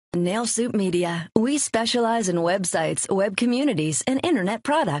Nail Soup Media. We specialize in websites, web communities, and internet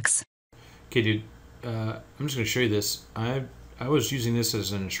products. Okay, dude. I'm just going to show you this. I was using this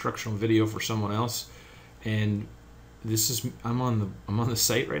as an instructional video for someone else, and this is I'm on the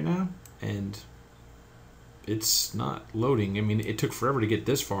site right now, and it's not loading. I mean, it took forever to get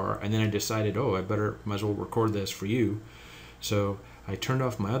this far, and then I decided, oh, might as well record this for you. So I turned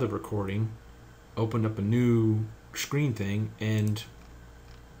off my other recording, opened up a new screen thing, and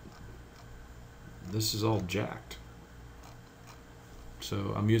this is all jacked.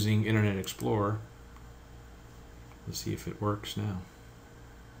 So I'm using Internet Explorer. Let's see if it works now.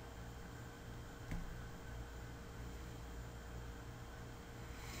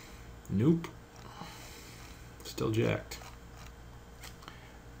 Nope. Still jacked.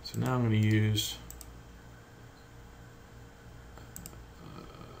 So now I'm going to use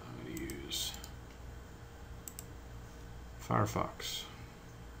Firefox.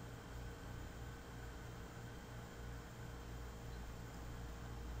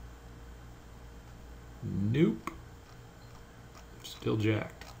 Nope. Still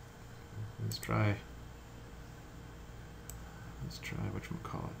jacked. Let's try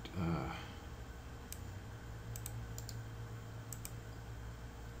whatchamacallit.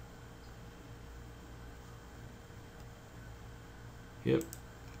 Yep.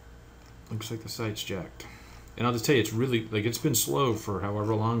 Looks like the site's jacked. And I'll just tell you, it's really, like, it's been slow for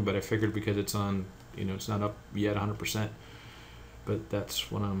however long, but I figured because it's on, it's not up yet 100%. But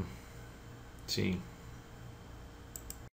that's what I'm seeing.